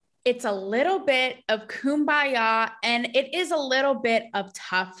It's a little bit of kumbaya and it is a little bit of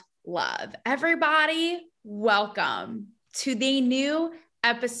tough love. Everybody, welcome to the new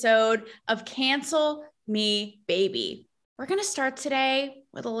episode of Cancel Me Baby. We're going to start today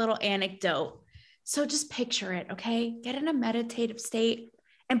with a little anecdote. So just picture it, okay? Get in a meditative state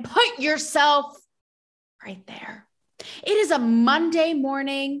and put yourself right there. It is a Monday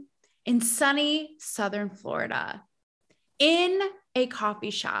morning in sunny Southern Florida in a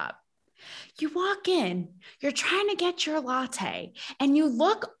coffee shop. You walk in, you're trying to get your latte, and you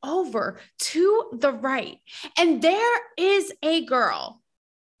look over to the right, and there is a girl.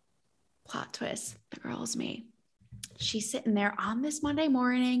 Plot twist, the girl is me. She's sitting there on this Monday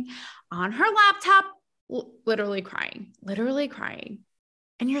morning on her laptop, literally crying.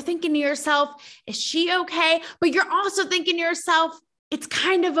 And you're thinking to yourself, is she okay? But you're also thinking to yourself, it's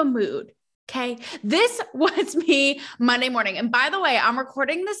kind of a mood. Okay. This was me Monday morning. And by the way, I'm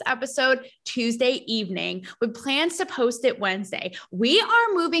recording this episode Tuesday evening with plans to post it Wednesday. We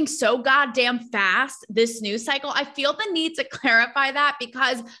are moving so goddamn fast this news cycle. I feel the need to clarify that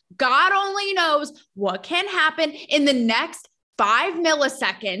because God only knows what can happen in the next 5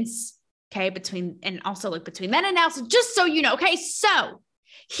 milliseconds. Okay. Between then and now. So just so you know, okay. So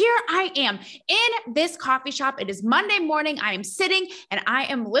here I am in this coffee shop. It is Monday morning. I am sitting and I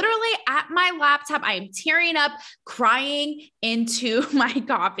am literally at my laptop. I am tearing up, crying into my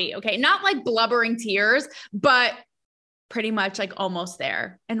coffee. Okay. Not like blubbering tears, but pretty much like almost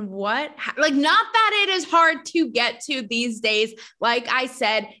there. And not that it is hard to get to these days. Like I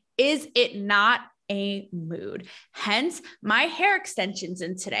said, is it not a mood? Hence my hair extensions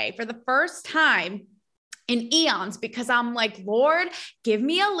in today for the first time in eons, because I'm like, Lord, give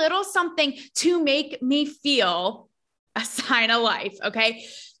me a little something to make me feel a sign of life. Okay.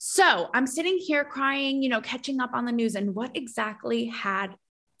 So I'm sitting here crying, catching up on the news, and what exactly had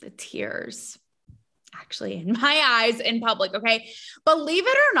the tears actually in my eyes in public. Okay. Believe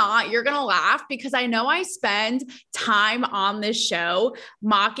it or not, you're going to laugh because I know I spend time on this show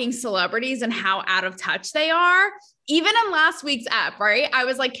mocking celebrities and how out of touch they are. Even in last week's app, right? I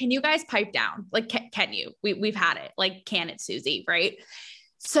was like, can you guys pipe down? Like, can you? We've had it. Like, can it, Susie? Right?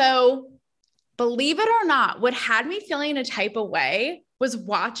 So believe it or not, what had me feeling a type of way was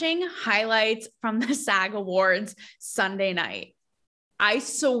watching highlights from the SAG Awards Sunday night. I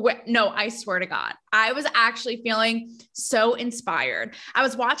swear to God, I was actually feeling so inspired. I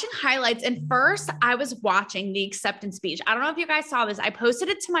was watching highlights, and first I was watching the acceptance speech. I don't know if you guys saw this. I posted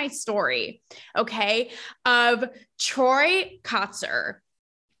it to my story, okay, of Troy Kotsur,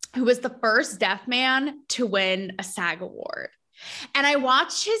 who was the first deaf man to win a SAG award. And I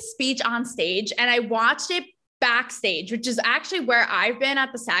watched his speech on stage, and I watched it backstage, which is actually where I've been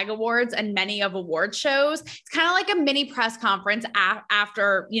at the SAG Awards and many of award shows. It's kind of like a mini press conference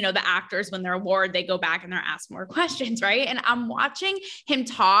after, the actors win their award, they go back and they're asked more questions, right? And I'm watching him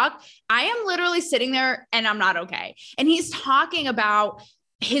talk. I am literally sitting there and I'm not okay. And he's talking about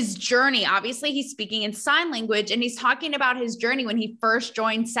his journey. Obviously, he's speaking in sign language, and he's talking about his journey when he first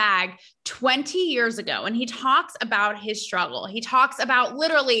joined SAG 20 years ago. And he talks about his struggle. He talks about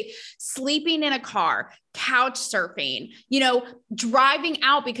literally sleeping in a car, couch surfing, driving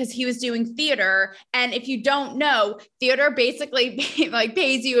out because he was doing theater. And if you don't know, theater basically like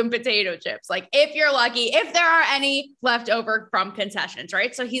pays you in potato chips. Like if you're lucky, if there are any left over from concessions,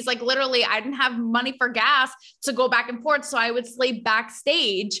 right? So he's like, literally, I didn't have money for gas to go back and forth. So I would sleep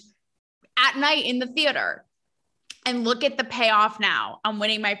backstage at night in the theater. And look at the payoff now. I'm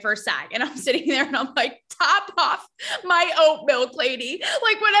winning my first SAG, and I'm sitting there and I'm like, top off my oat milk, lady.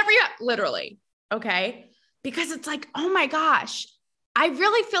 Like whatever literally. Okay. Because it's like, oh my gosh, I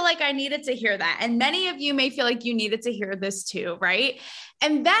really feel like I needed to hear that. And many of you may feel like you needed to hear this too. Right.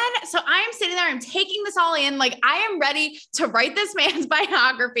 And then, so I am sitting there, I'm taking this all in. Like I am ready to write this man's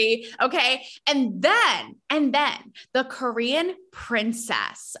biography. Okay. And then the Korean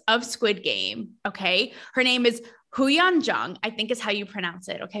princess of Squid Game. Okay. Her name is Huyeon Jung, I think is how you pronounce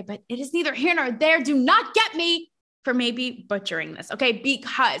it. Okay. But it is neither here nor there. Do not get me for maybe butchering this. Okay.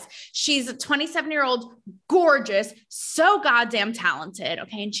 Because she's a 27-year-old, gorgeous, so goddamn talented.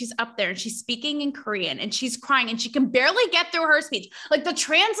 Okay. And she's up there and she's speaking in Korean and she's crying and she can barely get through her speech. Like the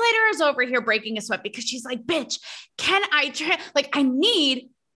translator is over here breaking a sweat because she's like, bitch, can I,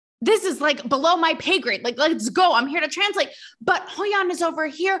 this is like below my pay grade. Like, let's go. I'm here to translate. But Hoyeon is over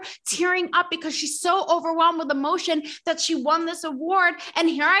here tearing up because she's so overwhelmed with emotion that she won this award. And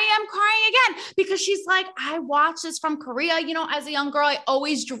here I am crying again because she's like, I watched this from Korea. As a young girl, I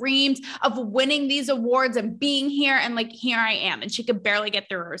always dreamed of winning these awards and being here. And like, here I am. And she could barely get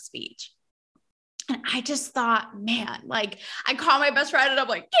through her speech. And I just thought, man, like I called my best friend and I'm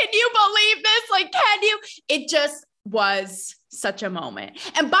like, can you believe this? Like, can you? It just was such a moment.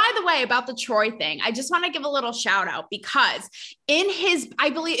 And by the way, about the Troy thing, I just want to give a little shout out because in his, I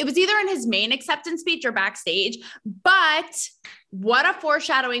believe it was either in his main acceptance speech or backstage, but what a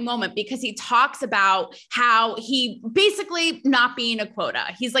foreshadowing moment, because he talks about how he basically not being a quota.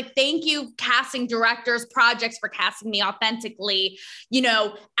 He's like, thank you, casting directors, projects, for casting me authentically, you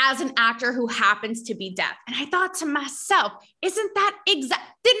know, as an actor who happens to be deaf. And I thought to myself, isn't that didn't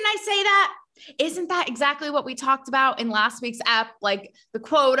I say that? Isn't that exactly what we talked about in last week's app? Like the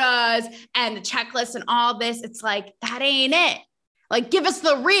quotas and the checklist and all this. It's like, that ain't it. Like, give us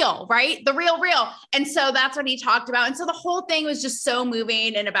the real, right? The real. And so that's what he talked about. And so the whole thing was just so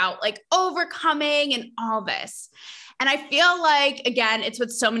moving and about like overcoming and all this. And I feel like, again, it's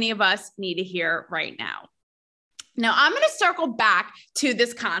what so many of us need to hear right now. Now, I'm going to circle back to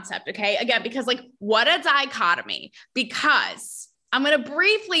this concept, okay? Again, because like, what a dichotomy, because I'm going to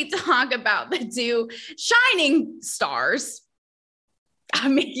briefly talk about the two shining stars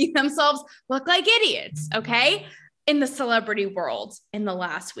making themselves look like idiots, okay? In the celebrity world in the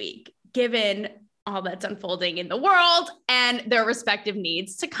last week, given all that's unfolding in the world and their respective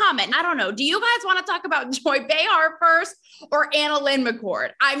needs to come. And I don't know, do you guys want to talk about Joy Behar first or AnnaLynne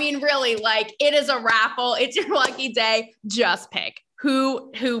McCord? I mean, really, like, it is a raffle. It's your lucky day. Just pick.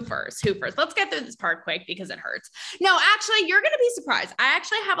 Who first? Let's get through this part quick because it hurts. No, actually, you're going to be surprised. I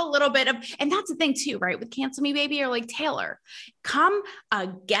actually have a little bit of, and that's the thing too, right? With Cancel Me Baby or like Taylor, come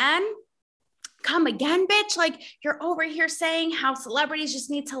again, bitch. Like, you're over here saying how celebrities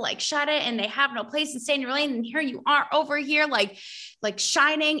just need to like shut it and they have no place to stay in your lane. And here you are over here, like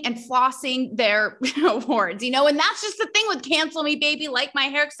shining and flossing their awards, you know? And that's just the thing with Cancel Me Baby, like my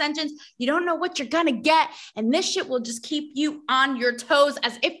hair extensions. You don't know what you're going to get. And this shit will just keep you on your toes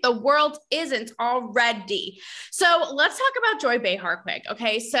as if the world isn't already. So let's talk about Joy Behar quick.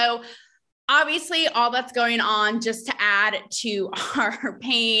 Okay. So obviously, all that's going on, just to add to our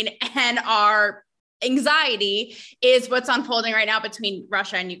pain and our anxiety, is what's unfolding right now between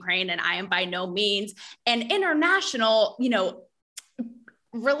Russia and Ukraine. And I am by no means an international,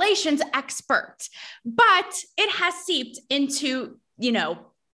 relations expert, but it has seeped into,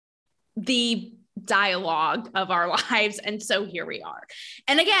 the dialogue of our lives. And so here we are.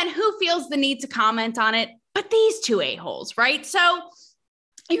 And again, who feels the need to comment on it but these two a-holes, right? So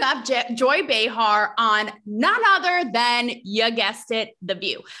you have Joy Behar on none other than, you guessed it, The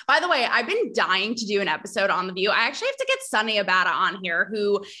View. By the way, I've been dying to do an episode on The View. I actually have to get Sunny Abata on here,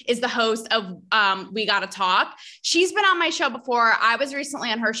 who is the host of We Gotta Talk. She's been on my show before. I was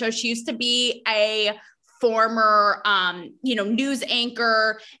recently on her show. She used to be a former, news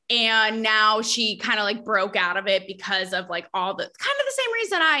anchor. And now she kind of like broke out of it because of like all the kind of the same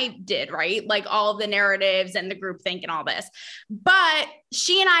reason I did, right? Like all of the narratives and the groupthink and all this. But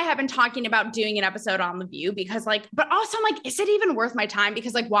she and I have been talking about doing an episode on The View because but also I'm like, is it even worth my time?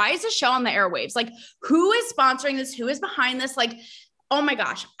 Because like, why is this show on the airwaves? Like, who is sponsoring this? Who is behind this? Like, oh my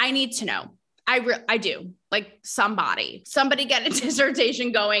gosh, I need to know. I do. Like, somebody get a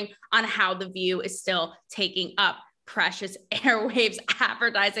dissertation going on how The View is still taking up precious airwaves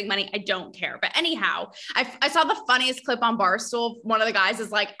advertising money. I don't care. But anyhow, I saw the funniest clip on Barstool. One of the guys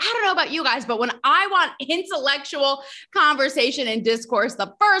is like, I don't know about you guys, but when I want intellectual conversation and discourse,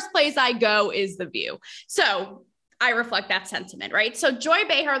 the first place I go is The View. So I reflect that sentiment, right? So Joy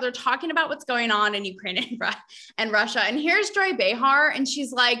Behar, they're talking about what's going on in Ukraine and Russia. And here's Joy Behar. And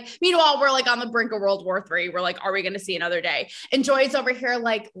she's like, meanwhile, we're like on the brink of World War III. We're like, are we going to see another day? And Joy's over here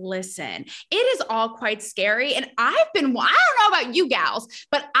like, listen, it is all quite scary. And I don't know about you gals,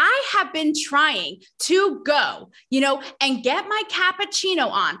 but I have been trying to go, and get my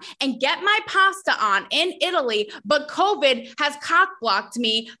cappuccino on and get my pasta on in Italy. But COVID has cock-blocked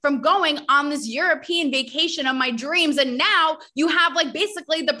me from going on this European vacation of my dreams. And now you have like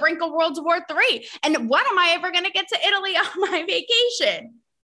basically the brink of World War III. And when am I ever going to get to Italy on my vacation?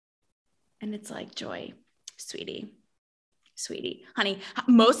 And it's like, Joy, sweetie, honey,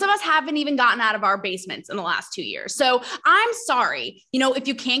 most of us haven't even gotten out of our basements in the last 2 years. So I'm sorry, if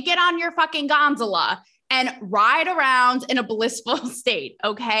you can't get on your fucking gondola and ride around in a blissful state,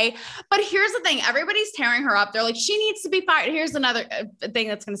 okay? But here's the thing. Everybody's tearing her up. They're like, she needs to be fired. Here's another thing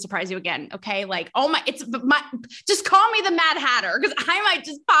that's going to surprise you again, okay? Like, just call me the Mad Hatter, because I might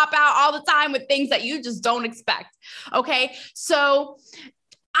just pop out all the time with things that you just don't expect, okay? So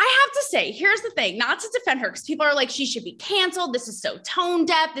I have to say, here's the thing, not to defend her, because people are like, she should be canceled. This is so tone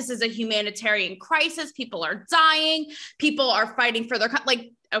deaf. This is a humanitarian crisis. People are dying. People are fighting for their,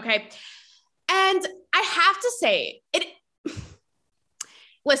 okay. And I have to say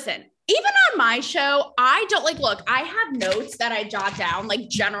listen, even on my show, I don't like, look, I have notes that I jot down, like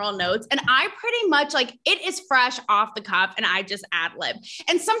general notes, and I pretty much like it is fresh off the cuff and I just ad lib.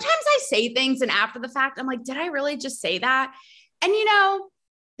 And sometimes I say things and after the fact, I'm like, did I really just say that? And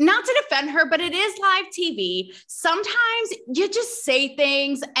not to defend her, but it is live TV. Sometimes you just say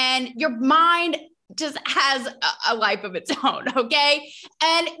things and your mind just has a life of its own, okay?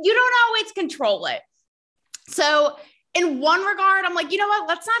 And you don't always control it. So in one regard, I'm like, you know what?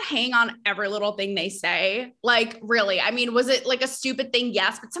 Let's not hang on every little thing they say. Like, really, I mean, was it like a stupid thing?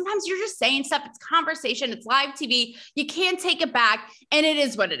 Yes. But sometimes you're just saying stuff. It's conversation. It's live TV. You can't take it back. And it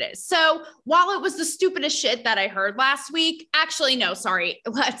is what it is. So while it was the stupidest shit that I heard last week, actually, no, sorry.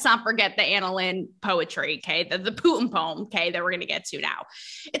 Let's not forget the Anna Lynn poetry. Okay. The Putin poem. Okay. That we're going to get to now.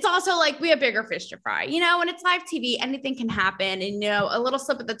 It's also like we have bigger fish to fry, when it's live TV, anything can happen and, a little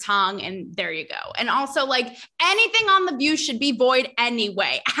slip of the tongue and there you go. And also like anything on the View should be void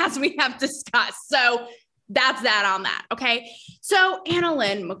anyway, as we have discussed. So that's that on that. Okay. So Anna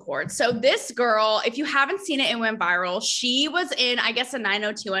Lynn McCord. So this girl, if you haven't seen it, it went viral. She was in, I guess, a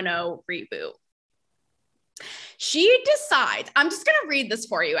 90210 reboot. She decides, I'm just going to read this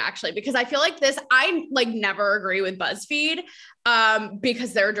for you actually, because I feel like this, I like never agree with BuzzFeed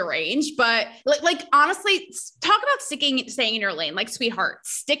because they're deranged, but like honestly, talk about staying in your lane, like sweetheart,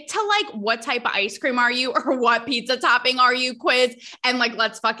 stick to like what type of ice cream are you or what pizza topping are you quiz. And like,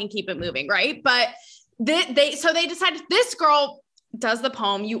 let's fucking keep it moving. Right. But they decided this girl does the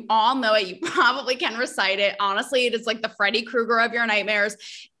poem. You all know it. You probably can recite it. Honestly, it is like the Freddy Krueger of your nightmares.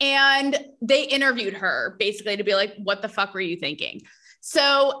 And they interviewed her basically to be like, what the fuck were you thinking?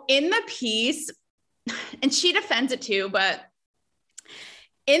 So in the piece, and she defends it too, but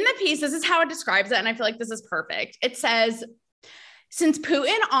in the piece, this is how it describes it. And I feel like this is perfect. It says, since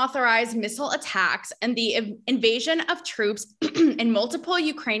Putin authorized missile attacks and the invasion of troops in multiple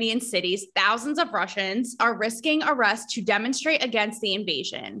Ukrainian cities, thousands of Russians are risking arrest to demonstrate against the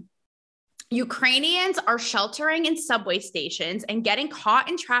invasion. Ukrainians are sheltering in subway stations and getting caught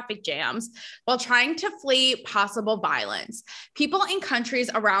in traffic jams while trying to flee possible violence. People in countries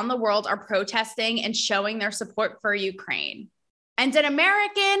around the world are protesting and showing their support for Ukraine. And an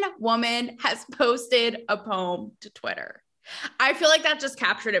American woman has posted a poem to Twitter. I feel like that just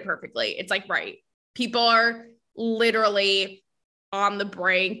captured it perfectly. It's like, right. People are literally on the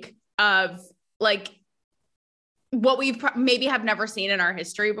brink of like what we've maybe have never seen in our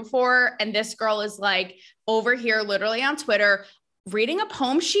history before. And this girl is like over here, literally on Twitter, reading a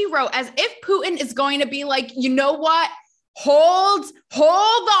poem she wrote as if Putin is going to be like, you know what? Hold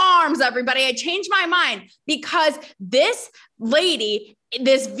the arms, everybody. I changed my mind because this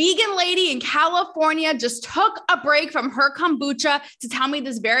vegan lady in California just took a break from her kombucha to tell me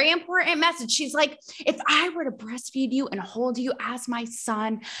this very important message. She's like, if I were to breastfeed you and hold you as my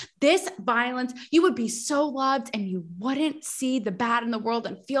son, this violence, you would be so loved and you wouldn't see the bad in the world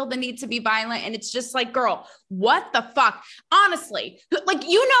and feel the need to be violent. And it's just like, girl, what the fuck? Honestly, like,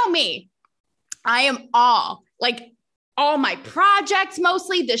 you know me, I am all my projects,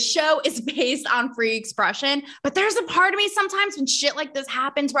 mostly the show is based on free expression, but there's a part of me sometimes when shit like this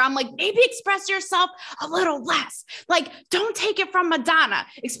happens where I'm like, maybe express yourself a little less. Like, don't take it from Madonna,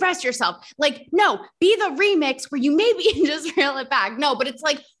 express yourself. Like, no, be the remix where you maybe just reel it back. No, but it's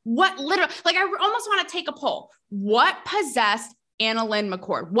like, what literally, like, I almost want to take a poll. What possessed Anna Lynn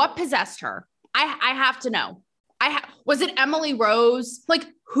McCord? What possessed her? I have to know. Was it Emily Rose? Like,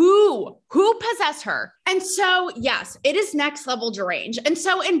 who possessed her? And so, yes, it is next level deranged. And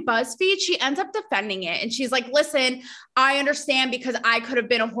so in BuzzFeed, she ends up defending it. And she's like, listen, I understand because I could have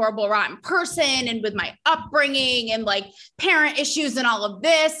been a horrible, rotten person. And with my upbringing and like parent issues and all of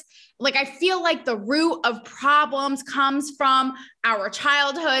this, like, I feel like the root of problems comes from our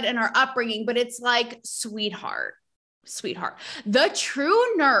childhood and our upbringing. But it's like, sweetheart, the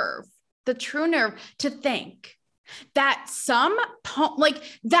true nerve to think that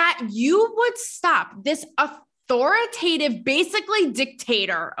that you would stop this authoritative, basically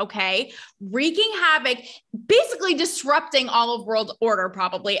dictator, okay, wreaking havoc, basically disrupting all of world order,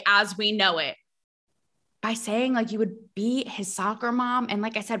 probably as we know it, by saying like you would be his soccer mom and,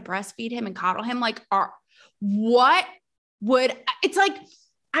 like I said, breastfeed him and coddle him. Like, it's like,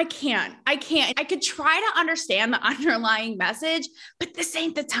 I can't. I could try to understand the underlying message, but this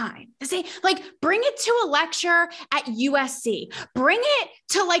ain't the time. Like, bring it to a lecture at USC. Bring it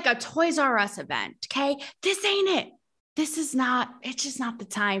to like a Toys R Us event. Okay. This ain't it. It's just not the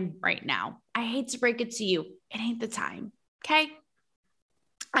time right now. I hate to break it to you. It ain't the time. Okay.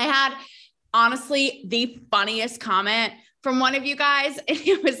 I had honestly the funniest comment from one of you guys. And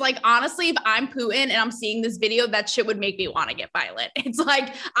it was like, honestly, if I'm Putin and I'm seeing this video, that shit would make me want to get violent. It's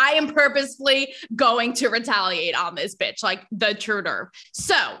like, I am purposefully going to retaliate on this bitch, like the true nerve.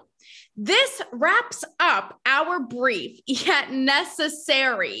 So this wraps up our brief yet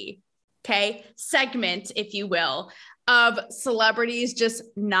necessary, segment, if you will, of celebrities just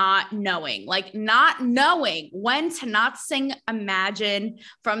not knowing when to not sing Imagine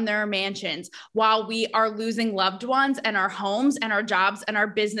from their mansions while we are losing loved ones and our homes and our jobs and our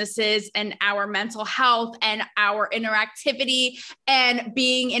businesses and our mental health and our interactivity and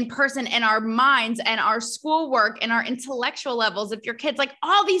being in person and our minds and our schoolwork and our intellectual levels. If your kids, like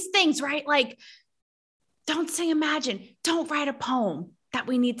all these things, right? Like, don't sing Imagine. Don't write a poem that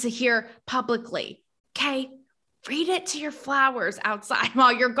we need to hear publicly. Okay. Read it to your flowers outside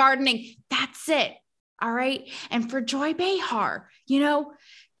while you're gardening. That's it. All right. And for Joy Behar,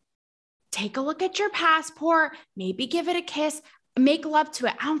 take a look at your passport, maybe give it a kiss, make love to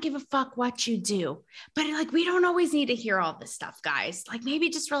it. I don't give a fuck what you do. But like, we don't always need to hear all this stuff, guys. Like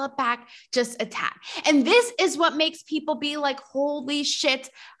maybe just roll it back, just a tad. And this is what makes people be like, holy shit,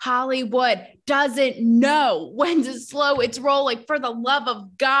 Hollywood doesn't know when to slow its roll. Like, for the love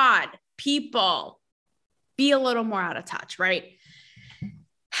of God, people, be a little more out of touch, right?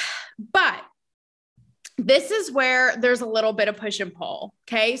 But this is where there's a little bit of push and pull.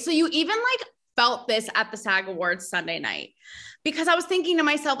 Okay. So you even like felt this at the SAG Awards Sunday night, because I was thinking to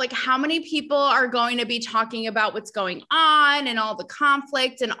myself, like, how many people are going to be talking about what's going on and all the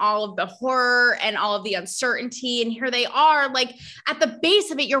conflict and all of the horror and all of the uncertainty. And here they are, like at the base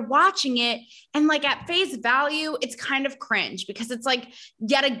of it, you're watching it. And like at face value, it's kind of cringe, because it's like,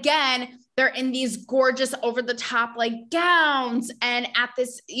 yet again, they're in these gorgeous over the top like gowns and at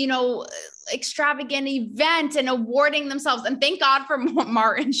this, extravagant event and awarding themselves. And thank God for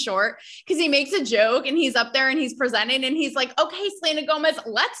Martin Short, because he makes a joke and he's up there and he's presenting and he's like, okay, Selena Gomez,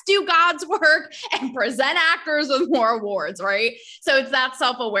 let's do God's work and present actors with more awards, right? So it's that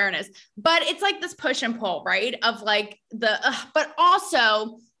self-awareness, but it's like this push and pull, right? Of like but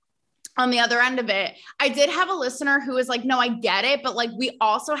also on the other end of it, I did have a listener who was like, no, I get it. But like, we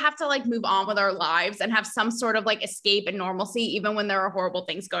also have to like move on with our lives and have some sort of like escape and normalcy, even when there are horrible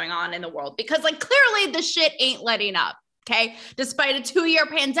things going on in the world, because like clearly the shit ain't letting up. Okay. Despite a 2-year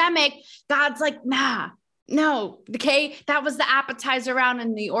pandemic, God's like, nah, no. Okay. That was the appetizer round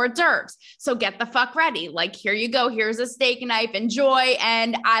and the hors d'oeuvres. So get the fuck ready. Like, here you go. Here's a steak knife. Enjoy.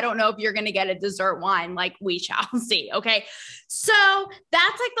 And I don't know if you're going to get a dessert wine. Like, we shall see. Okay. So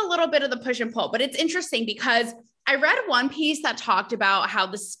that's like the little bit of the push and pull, but it's interesting because I read one piece that talked about how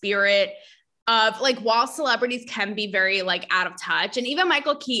the spirit of like, while celebrities can be very like out of touch, and even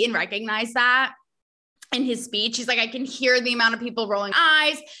Michael Keaton recognized that in his speech. He's like, I can hear the amount of people rolling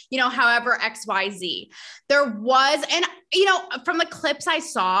eyes, however, XYZ. There was, and, from the clips I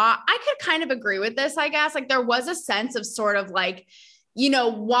saw, I could kind of agree with this, I guess. Like, there was a sense of sort of like,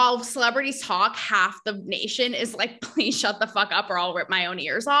 while celebrities talk, half the nation is like, please shut the fuck up or I'll rip my own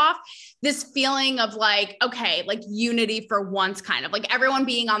ears off. This feeling of like, okay, like unity for once, kind of like everyone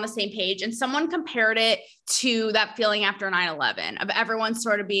being on the same page. And someone compared it to that feeling after 9/11 of everyone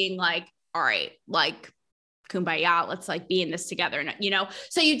sort of being like, all right, like, kumbaya, let's like be in this together,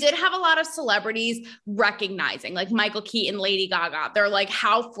 So you did have a lot of celebrities recognizing, like Michael Keaton, Lady Gaga. They're like,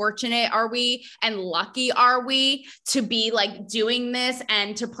 how fortunate are we and lucky are we to be like doing this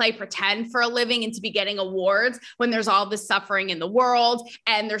and to play pretend for a living and to be getting awards when there's all this suffering in the world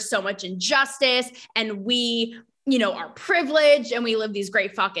and there's so much injustice and we are privileged and we live these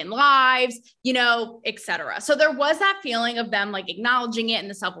great fucking lives, et cetera. So there was that feeling of them like acknowledging it and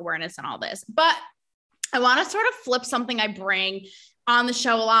the self-awareness and all this. But I want to sort of flip something I bring on the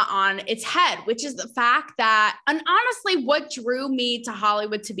show a lot on its head, which is the fact that, and honestly, what drew me to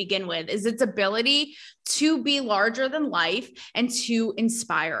Hollywood to begin with is its ability to be larger than life and to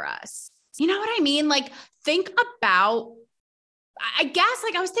inspire us. You know what I mean? Like, think about, I guess,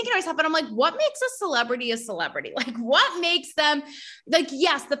 like I was thinking to myself, and I'm like, what makes a celebrity a celebrity? Like, what makes them like,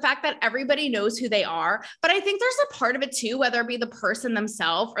 yes, the fact that everybody knows who they are, but I think there's a part of it too, whether it be the person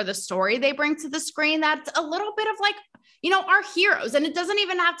themselves or the story they bring to the screen, that's a little bit of like, our heroes. And it doesn't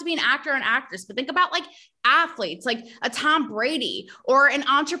even have to be an actor or an actress, but think about like athletes, like a Tom Brady or an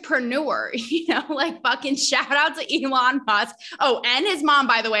entrepreneur, like fucking shout out to Elon Musk. Oh, and his mom,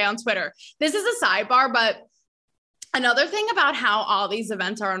 by the way, on Twitter. This is a sidebar, but another thing about how all these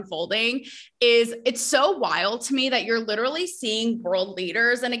events are unfolding is it's so wild to me that you're literally seeing world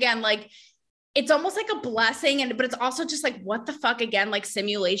leaders. And again, like, it's almost like a blessing. But it's also just like, what the fuck, again, like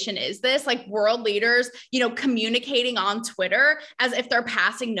simulation is this? Like world leaders, communicating on Twitter as if they're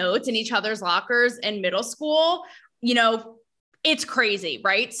passing notes in each other's lockers in middle school it's crazy,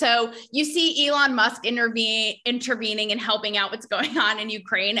 right? So you see Elon Musk intervening and helping out what's going on in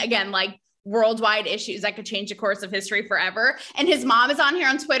Ukraine. Again, like worldwide issues that could change the course of history forever. And his mom is on here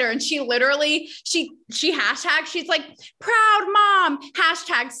on Twitter, and she literally, she hashtags, she's like, proud mom,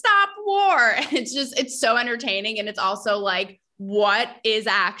 hashtag stop war. And it's so entertaining. And it's also like, what is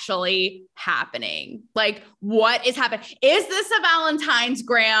actually happening? Like, what is happening? Is this a Valentine's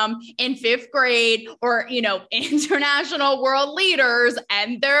Graham in 5th grade, or, international world leaders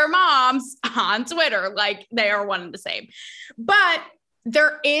and their moms on Twitter? Like, they are one and the same. But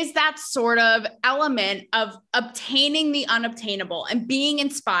there is that sort of element of obtaining the unobtainable and being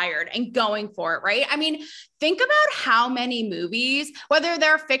inspired and going for it, right? I mean, think about how many movies, whether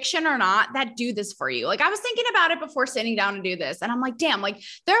they're fiction or not, that do this for you. Like, I was thinking about it before sitting down to do this, and I'm like, damn, like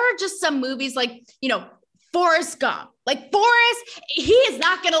there are just some movies like, Forrest Gump. Like Forrest, he is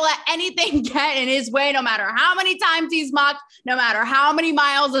not going to let anything get in his way, no matter how many times he's mocked, no matter how many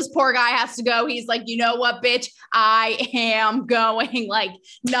miles this poor guy has to go. He's like, you know what, bitch, I am going. Like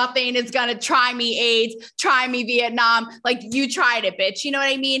nothing is going to try me AIDS, try me Vietnam. Like you tried it, bitch. You know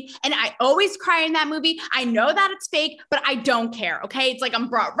what I mean? And I always cry in that movie. I know that it's fake, but I don't care. Okay. It's like I'm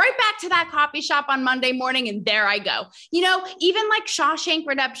brought right back to that coffee shop on Monday morning, and there I go. Even like Shawshank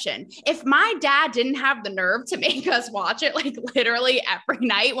Redemption. If my dad didn't have the nerve to make us watch it like literally every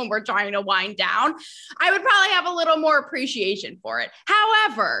night when we're trying to wind down, I would probably have a little more appreciation for it.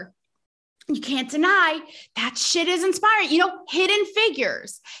 However, you can't deny that shit is inspiring. Hidden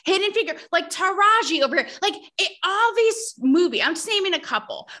Figures, like Taraji over here, like all these movies, I'm just naming a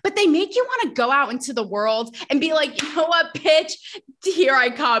couple, but they make you want to go out into the world and be like, you know what, bitch, here I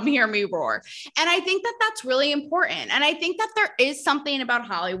come, hear me roar. And I think that that's really important. And I think that there is something about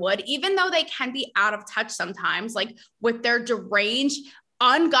Hollywood, even though they can be out of touch sometimes, like with their deranged,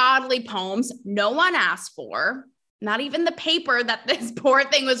 ungodly poems no one asked for. Not even the paper that this poor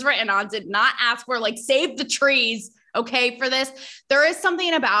thing was written on did not ask for, like, save the trees, okay, for this. There is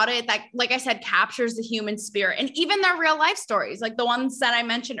something about it that, like I said, captures the human spirit, and even their real life stories, like the ones that I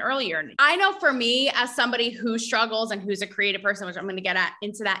mentioned earlier. I know for me, as somebody who struggles and who's a creative person, which I'm going to get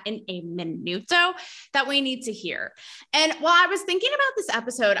into that in a minuto, that we need to hear. And while I was thinking about this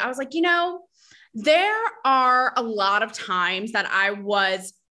episode, I was like, there are a lot of times that I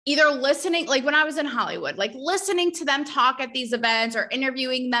was either listening, like when I was in Hollywood, like listening to them talk at these events or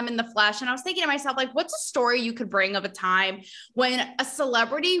interviewing them in the flesh. And I was thinking to myself, like, what's a story you could bring of a time when a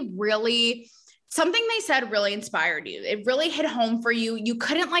celebrity really, something they said really inspired you? It really hit home for you. You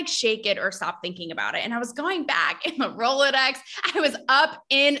couldn't like shake it or stop thinking about it. And I was going back in the Rolodex. I was up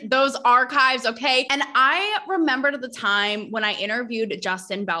in those archives. Okay. And I remembered the time when I interviewed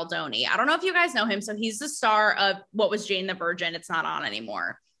Justin Baldoni. I don't know if you guys know him. So he's the star of what was Jane the Virgin. It's not on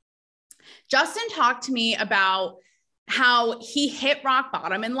anymore. Justin talked to me about how he hit rock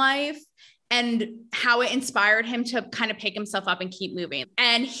bottom in life and how it inspired him to kind of pick himself up and keep moving.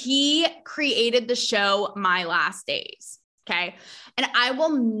 And he created the show My Last Days. Okay. And I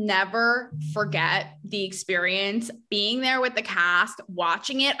will never forget the experience being there with the cast,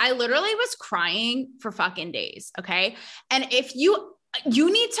 watching it. I literally was crying for fucking days. Okay. And if you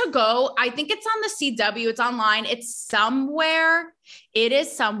need to go. I think it's on the CW. It's online. It's somewhere. It is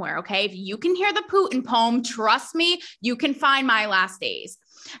somewhere. Okay. If you can hear the Putin poem, trust me, you can find My Last Days.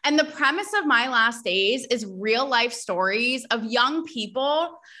 And the premise of My Last Days is real life stories of young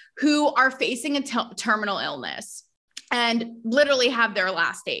people who are facing a terminal illness and literally have their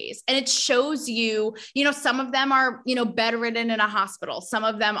last days. And it shows you, some of them are, bedridden in a hospital. Some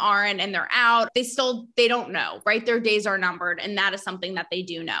of them aren't, and they're out. They don't know, right? Their days are numbered. And that is something that they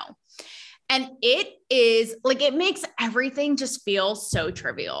do know. And it is like, it makes everything just feel so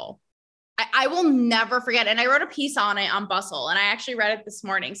trivial. I will never forget. And I wrote a piece on it on Bustle, and I actually read it this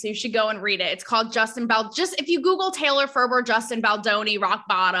morning. So you should go and read it. It's called just if you Google Taylor Ferber, Justin Baldoni, rock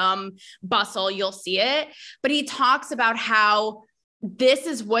bottom, Bustle, you'll see it. But he talks about how this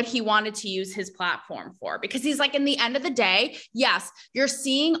is what he wanted to use his platform for, because he's like, in the end of the day, yes, you're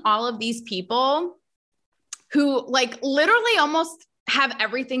seeing all of these people who like literally almost have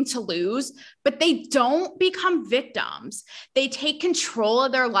everything to lose, but they don't become victims. They take control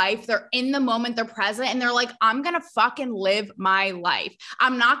of their life. They're in the moment, they're present, and they're like, I'm going to fucking live my life.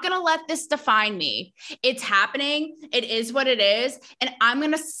 I'm not going to let this define me. It's happening. It is what it is. And I'm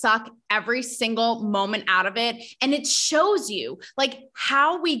going to suck every single moment out of it. And it shows you like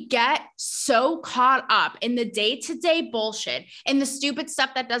how we get so caught up in the day-to-day bullshit and the stupid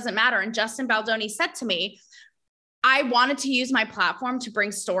stuff that doesn't matter. And Justin Baldoni said to me, I wanted to use my platform to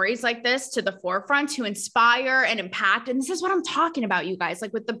bring stories like this to the forefront, to inspire and impact. And this is what I'm talking about, you guys,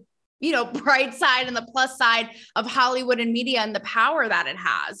 like with the bright side and the plus side of Hollywood and media and the power that it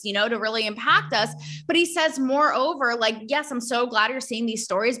has, to really impact us. But he says, moreover, like, yes, I'm so glad you're seeing these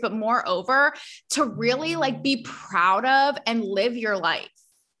stories, but moreover, to really like be proud of and live your life.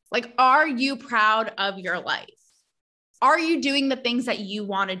 Like, are you proud of your life? Are you doing the things that you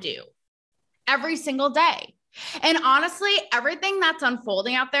want to do every single day? And honestly, everything that's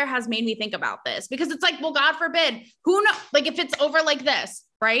unfolding out there has made me think about this, because it's like, well, God forbid, who knows? Like, if it's over like this,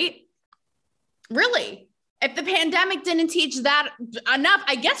 right? Really, if the pandemic didn't teach that enough,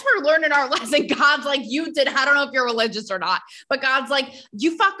 I guess we're learning our lesson. God's like, you did. I don't know if you're religious or not, but God's like,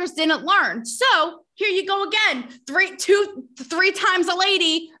 you fuckers didn't learn. So here you go again. Three times a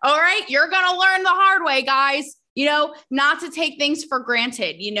lady. All right. You're going to learn the hard way, guys. Not to take things for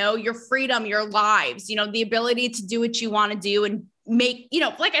granted, your freedom, your lives, the ability to do what you want to do and make,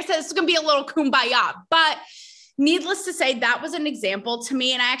 like I said, it's going to be a little kumbaya, but needless to say, that was an example to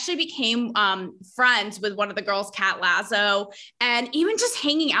me. And I actually became friends with one of the girls, Kat Lazo, and even just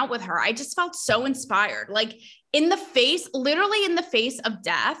hanging out with her, I just felt so inspired. Like, literally in the face of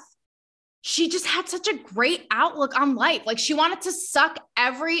death, she just had such a great outlook on life. Like, she wanted to suck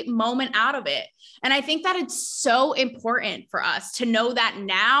every moment out of it. And I think that it's so important for us to know that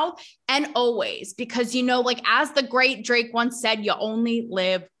now and always, because, like, as the great Drake once said, you only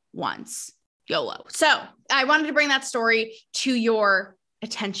live once. YOLO. So I wanted to bring that story to your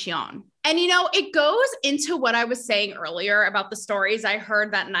attention. And, it goes into what I was saying earlier about the stories I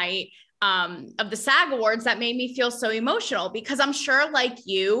heard that night of the SAG Awards that made me feel so emotional, because I'm sure, like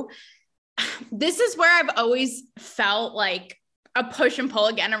you, this is where I've always felt like a push and pull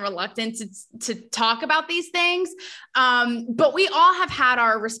again and reluctant to talk about these things. But we all have had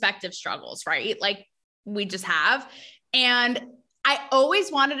our respective struggles, right? Like, we just have. And I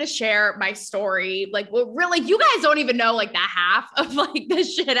always wanted to share my story. Like, well, really, you guys don't even know like the half of like the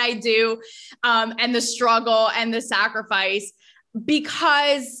shit I do, and the struggle and the sacrifice,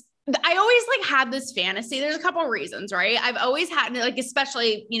 because I always like had this fantasy. There's a couple of reasons, right? I've always had, like,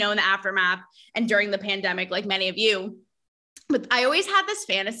 especially, in the aftermath and during the pandemic, like many of you, but I always had this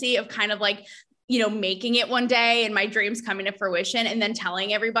fantasy of kind of like, making it one day and my dreams coming to fruition, and then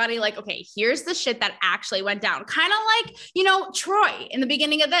telling everybody like, okay, here's the shit that actually went down. Kind of like, Troy in the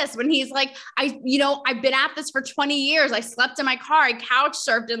beginning of this, when he's like, I've been at this for 20 years. I slept in my car, I couch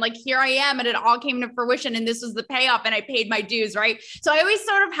surfed, and like, here I am. And it all came to fruition. And this was the payoff. And I paid my dues. Right. So I always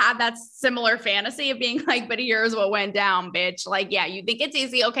sort of had that similar fantasy of being like, but here's what went down, bitch. Like, yeah, you think it's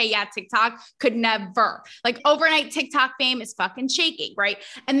easy. Okay. Yeah. TikTok could never, like, overnight TikTok fame is fucking shaking. Right.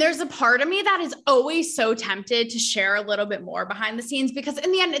 And there's a part of me that is always so tempted to share a little bit more behind the scenes, because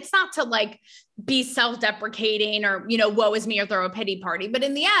in the end, it's not to like be self-deprecating or, woe is me, or throw a pity party. But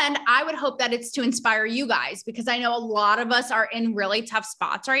in the end, I would hope that it's to inspire you guys, because I know a lot of us are in really tough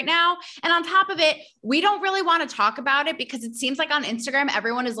spots right now. And on top of it, we don't really want to talk about it, because it seems like on Instagram,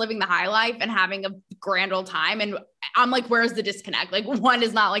 everyone is living the high life and having a grand old time. And I'm like, where's the disconnect? Like, one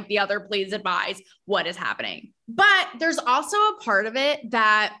is not like the other. Please advise what is happening. But there's also a part of it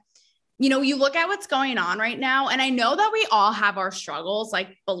that, you look at what's going on right now, and I know that we all have our struggles,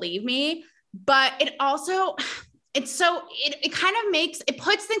 like, believe me, but it also, it kind of it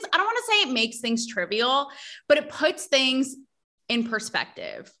puts things, I don't want to say it makes things trivial, but it puts things in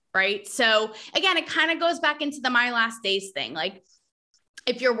perspective, right? So again, it kind of goes back into the My Last Days thing. Like,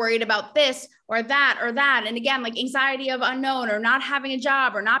 if you're worried about this or that, and again, like anxiety of unknown, or not having a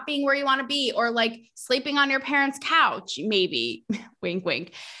job, or not being where you want to be, or like sleeping on your parents' couch, maybe, wink,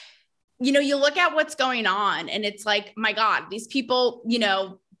 wink. You look at what's going on, and it's like, my God, these people,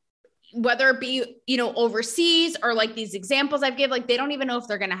 whether it be, overseas, or like these examples I've given, like, they don't even know if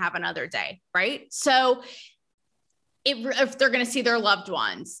they're going to have another day. Right. So if they're going to see their loved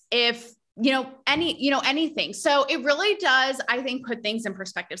ones, if, anything. So it really does, I think, put things in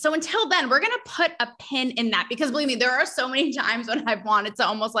perspective. So until then, we're going to put a pin in that, because believe me, there are so many times when I've wanted to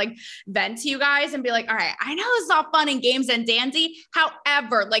almost like vent to you guys and be like, all right, I know this is all fun and games and dandy.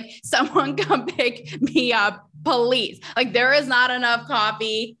 However, like, someone come pick me up, please. Like, there is not enough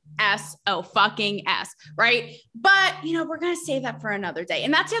coffee. fucking S, right? But, we're going to save that for another day.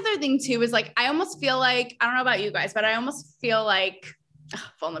 And that's the other thing too, is like, I almost feel like, I don't know about you guys, but I almost feel like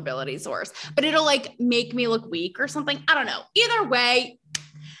vulnerability is worse, but it'll like make me look weak or something. I don't know. Either way,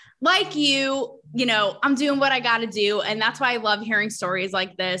 like I'm doing what I got to do. And that's why I love hearing stories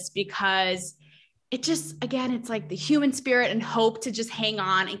like this, because it just, again, it's like the human spirit and hope to just hang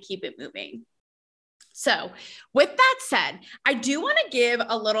on and keep it moving. So with that said, I do want to give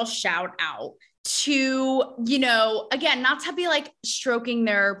a little shout out to, again, not to be like stroking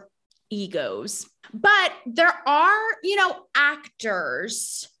their egos. But there are, you know,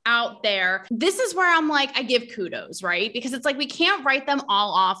 actors out there. This is where I'm like, I give kudos, right? Because it's like, we can't write them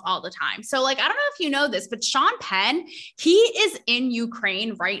all off all the time. So like, I don't know if you know this, but Sean Penn, he is in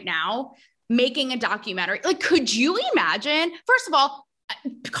Ukraine right now making a documentary. Like, could you imagine? First of all,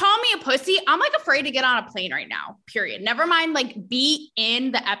 call me a pussy. I'm like afraid to get on a plane right now, period. Never mind, like be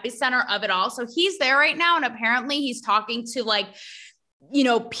in the epicenter of it all. So he's there right now. And apparently he's talking to like, you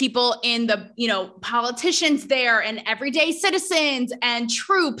know, people in the, you know, politicians there and everyday citizens and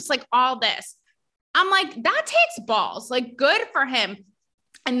troops, like all this. I'm like, that takes balls, like good for him.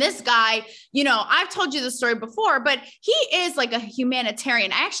 And this guy, you know, I've told you the story before, but he is like a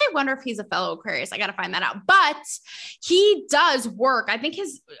humanitarian. I actually wonder if he's a fellow Aquarius. I got to find that out. But he does work. I think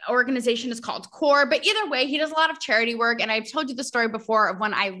his organization is called CORE. But either way, he does a lot of charity work. And I've told you the story before of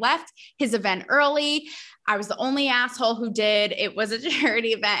when I left his event early. I was the only asshole who did. It was a charity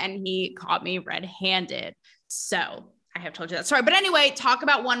event and he caught me red-handed. So I have told you that story. But anyway, talk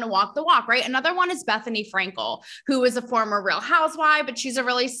about one to walk the walk, right? Another one is Bethany Frankel, who is a former Real Housewife, but she's a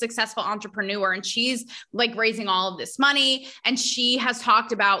really successful entrepreneur and she's like raising all of this money. And she has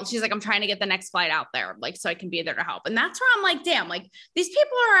talked about, she's like, I'm trying to get the next flight out there, like, so I can be there to help. And that's where I'm like, damn, like these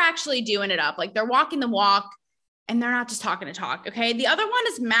people are actually doing it up. Like they're walking the walk and they're not just talking to talk. Okay. The other one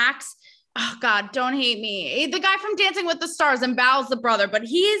is Max. Oh God, don't hate me. The guy from Dancing with the Stars and Bal's the brother, but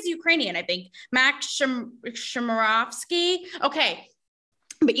he is Ukrainian, I think. Max Shimorovsky. Okay.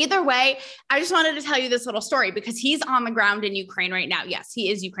 But either way, I just wanted to tell you this little story because he's on the ground in Ukraine right now. Yes,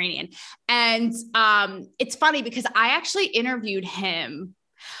 he is Ukrainian. And it's funny because I actually interviewed him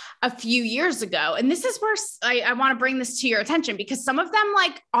a few years ago. And this is where I want to bring this to your attention because some of them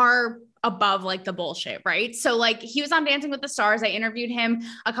like are above like the bullshit, right? So like he was on Dancing with the Stars. I interviewed him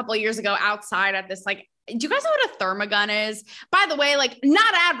a couple of years ago outside at this, like, do you guys know what a thermogun is? By the way, like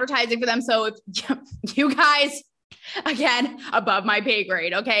not advertising for them. So if you guys, again, above my pay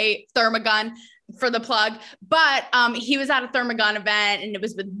grade, okay, thermogun for the plug, but he was at a thermogun event and it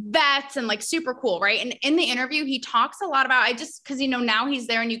was with vets and like super cool, right? And in the interview, he talks a lot about, because you know, now he's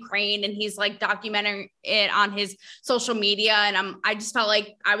there in Ukraine and he's like documenting it on his social media. And I just felt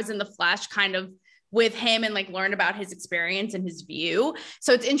like I was in the flesh kind of with him and like learned about his experience and his view.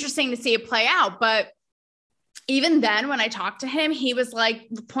 So it's interesting to see it play out. But even then, when I talked to him, he was like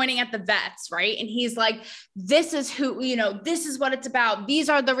pointing at the vets, right? And he's like, this is who, you know, this is what it's about. These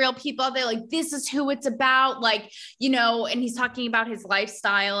are the real people out there. Like, this is who it's about. Like, you know, and he's talking about his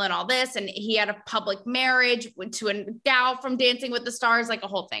lifestyle and all this. And he had a public marriage to a gal from Dancing with the Stars, like a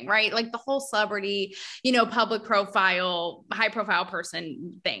whole thing, right? Like the whole celebrity, you know, public profile, high profile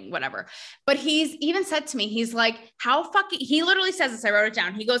person thing, whatever. But he's even said to me, he's like, he literally says this, I wrote it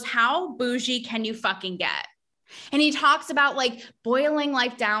down. He goes, how bougie can you fucking get? And he talks about like boiling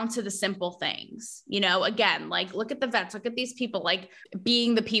life down to the simple things, you know, again, like look at the vets, look at these people, like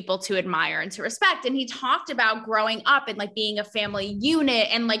being the people to admire and to respect. And he talked about growing up and like being a family unit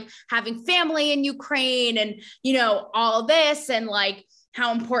and like having family in Ukraine and, you know, all this and like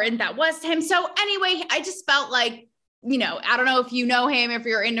how important that was to him. So anyway, I just felt like, you know, I don't know if you know him, if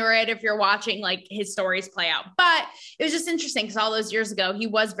you're into it, if you're watching like his stories play out, but it was just interesting because all those years ago, he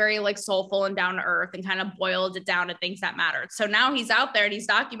was very like soulful and down to earth and kind of boiled it down to things that mattered. So now he's out there and he's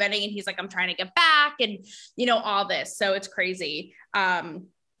documenting and he's like, I'm trying to get back and, you know, all this. So it's crazy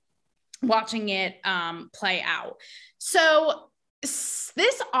watching it play out. So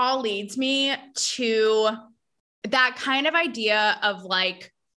this all leads me to that kind of idea of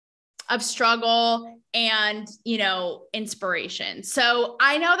like, of struggle and, you know, inspiration. So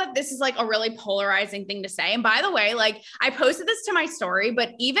I know that this is like a really polarizing thing to say. And by the way, like I posted this to my story, but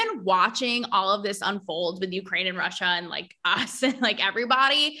even watching all of this unfold with Ukraine and Russia and like us and like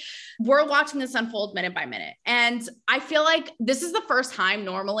everybody, we're watching this unfold minute by minute. And I feel like this is the first time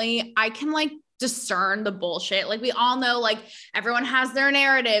normally I can like discern the bullshit. Like we all know, like everyone has their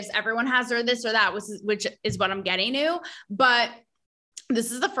narratives, everyone has their this or that, which is what I'm getting to. But this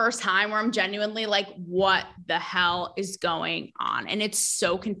is the first time where I'm genuinely like, what the hell is going on? And it's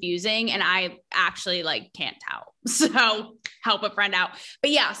so confusing. And I actually like can't tell. So help a friend out.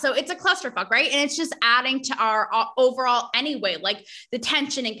 But yeah, so it's a clusterfuck, right? And it's just adding to our overall anyway, like the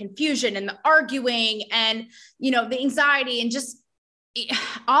tension and confusion and the arguing and, you know, the anxiety and just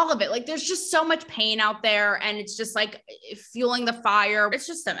all of it. Like there's just so much pain out there and it's just like fueling the fire. It's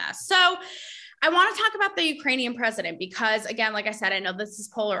just a mess. So I want to talk about the Ukrainian president because again, like I said, I know this is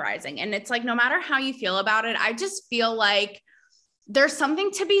polarizing and it's like, no matter how you feel about it, I just feel like there's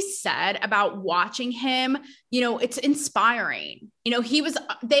something to be said about watching him. It's inspiring.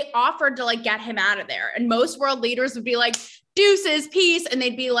 They offered to like get him out of there, and most world leaders would be like, deuces, peace. And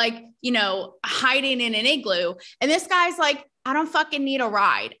they'd be like, hiding in an igloo. And this guy's like, I don't fucking need a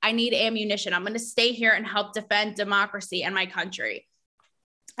ride. I need ammunition. I'm going to stay here and help defend democracy and my country.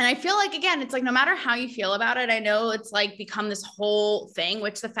 And I feel like, again, it's like, no matter how you feel about it, I know it's like become this whole thing,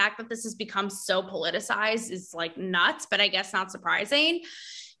 which the fact that this has become so politicized is like nuts, but I guess not surprising.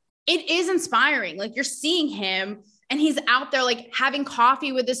 It is inspiring. Like, you're seeing him and he's out there like having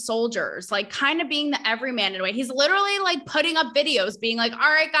coffee with his soldiers, like kind of being the everyman in a way. He's literally like putting up videos being like, all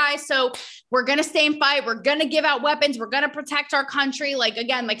right, guys, so we're going to stay and fight. We're going to give out weapons. We're going to protect our country. Like,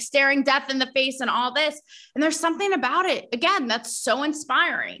 again, like staring death in the face and all this. And there's something about it, again, that's so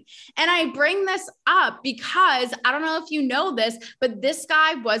inspiring. And I bring this up because I don't know if you know this, but this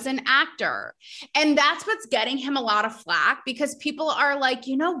guy was an actor. And that's what's getting him a lot of flack, because people are like,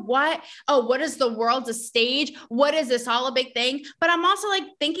 you know what? Oh, what is the world? A stage? What is this all a big thing? But I'm also like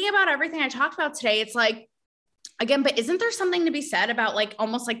thinking about everything I talked about today. It's like, again, but isn't there something to be said about like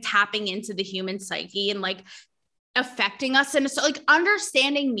almost like tapping into the human psyche and like affecting us? And so like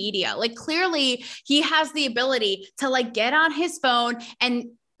understanding media, like clearly he has the ability to like get on his phone and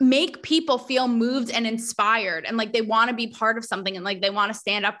make people feel moved and inspired, and like they want to be part of something, and like they want to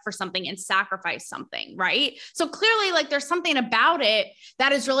stand up for something and sacrifice something, right? So clearly like there's something about it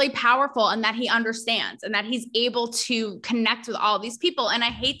that is really powerful, and that he understands, and that he's able to connect with all these people. And I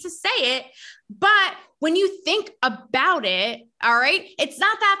hate to say it, but when you think about it, all right, it's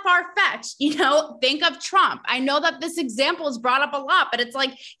not that far-fetched. Think of Trump. I know that this example is brought up a lot, but it's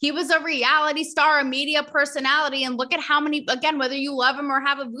like he was a reality star, a media personality. And look at how many, again, whether you love him or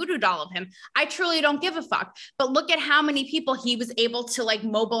have a voodoo doll of him, I truly don't give a fuck. But look at how many people he was able to like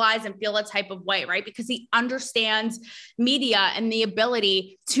mobilize and feel a type of way, right? Because he understands media and the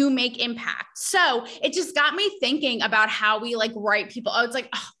ability to make impact. So it just got me thinking about how we like write people. Oh, it's like,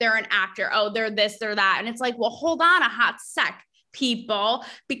 oh, they're an actor. Oh, they're this, they're that. And it's like, well, hold on a hot sec, people,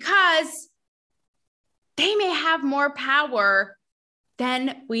 because they may have more power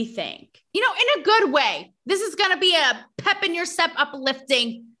than we think, in a good way. This is going to be a pep in your step,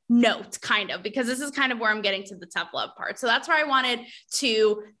 uplifting note, kind of, because this is kind of where I'm getting to the tough love part. So that's where I wanted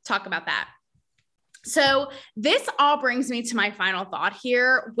to talk about that. So this all brings me to my final thought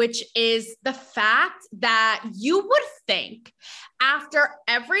here, which is the fact that you would think after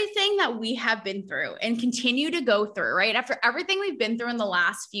everything that we have been through and continue to go through, right? After everything we've been through in the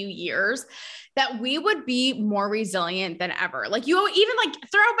last few years, that we would be more resilient than ever. Like, you even like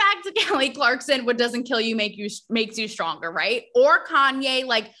throw back to Kelly Clarkson, what doesn't kill you makes you stronger, right? Or Kanye,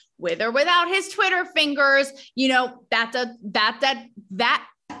 like with or without his Twitter fingers, that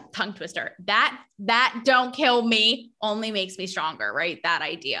tongue twister, that don't kill me only makes me stronger, right? That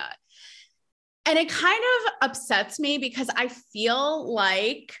idea. And it kind of upsets me because I feel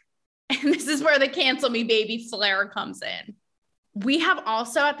like, and this is where the cancel me baby flair comes in, we have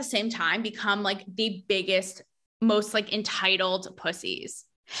also at the same time become like the biggest, most like entitled pussies.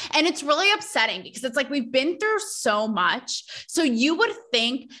 And it's really upsetting because it's like we've been through so much. So you would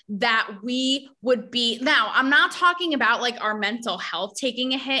think that we would be, now I'm not talking about like our mental health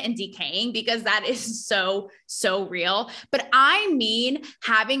taking a hit and decaying, because that is so real. But I mean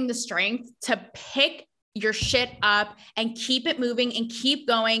having the strength to pick your shit up and keep it moving and keep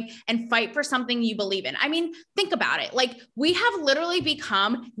going and fight for something you believe in. I mean, think about it. Like, we have literally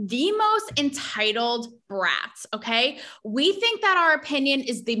become the most entitled brats. Okay. We think that our opinion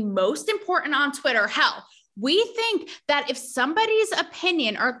is the most important on Twitter. Hell, we think that if somebody's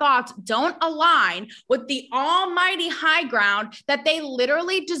opinion or thoughts don't align with the almighty high ground, that they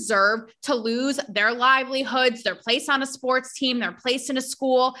literally deserve to lose their livelihoods, their place on a sports team, their place in a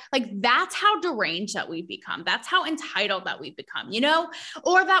school. Like, that's how deranged that we've become. That's how entitled that we've become,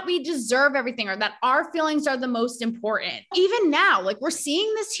 or that we deserve everything, or that our feelings are the most important. Even now, like, we're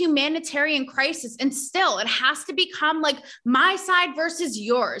seeing this humanitarian crisis, and still it has to become like my side versus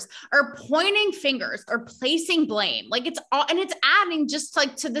yours, or pointing fingers, or placing blame. Like, it's all, and it's adding just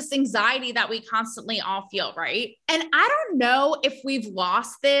like to this anxiety that we constantly all feel, right? And I don't know if we've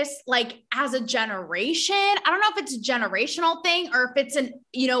lost this like as a generation. I don't know if it's a generational thing, or if it's an,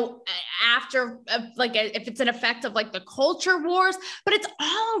 after like if it's an effect of like the culture wars, but it's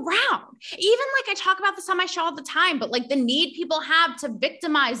all around. Even like I talk about this on my show all the time, but like the need people have to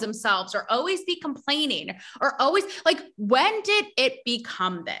victimize themselves, or always be complaining, or always like, when did it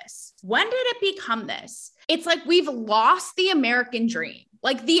become this? When did it become this? It's like we've lost the American dream.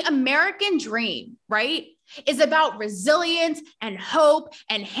 Like, the American dream, right, is about resilience and hope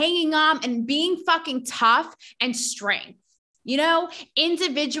and hanging on and being fucking tough and strength.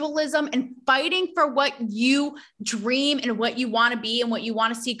 individualism and fighting for what you dream and what you want to be and what you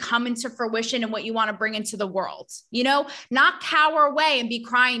want to see come into fruition and what you want to bring into the world, not cower away and be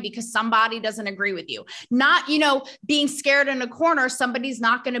crying because somebody doesn't agree with you, not, being scared in a corner. Somebody's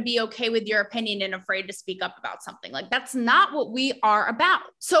not going to be okay with your opinion and afraid to speak up about something. Like, that's not what we are about.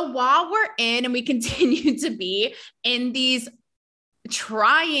 So while we're in and we continue to be in these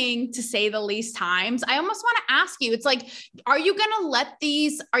trying, to say the least, times, I almost want to ask you, it's like, are you going to let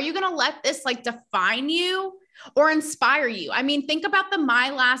this like define you or inspire you? I mean, think about the My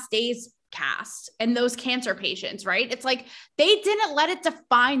Last Days cast and those cancer patients, right? It's like, they didn't let it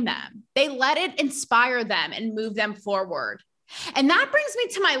define them. They let it inspire them and move them forward. And that brings me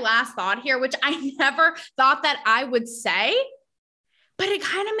to my last thought here, which I never thought that I would say, but it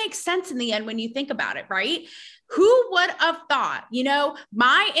kind of makes sense in the end when you think about it, right? Who would have thought,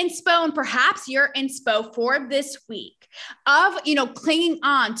 my inspo and perhaps your inspo for this week of, clinging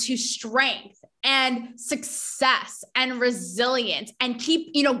on to strength and success and resilience and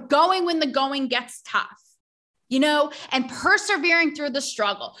keep, going when the going gets tough, and persevering through the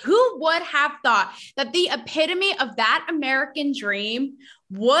struggle. Who would have thought that the epitome of that American dream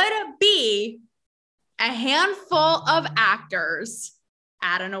would be a handful of actors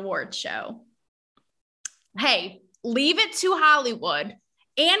at an award show? Hey, leave it to Hollywood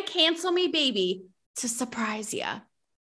and Cancel Me Baby to surprise you.